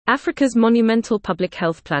Africa's monumental public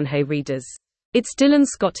health plan. Hey readers. It's Dylan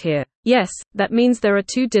Scott here. Yes, that means there are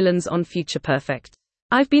two Dylans on Future Perfect.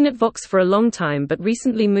 I've been at Vox for a long time but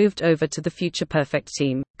recently moved over to the Future Perfect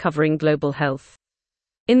team, covering global health.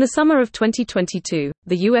 In the summer of 2022,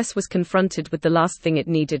 the US was confronted with the last thing it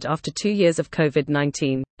needed after 2 years of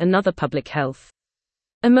COVID-19, another public health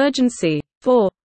emergency.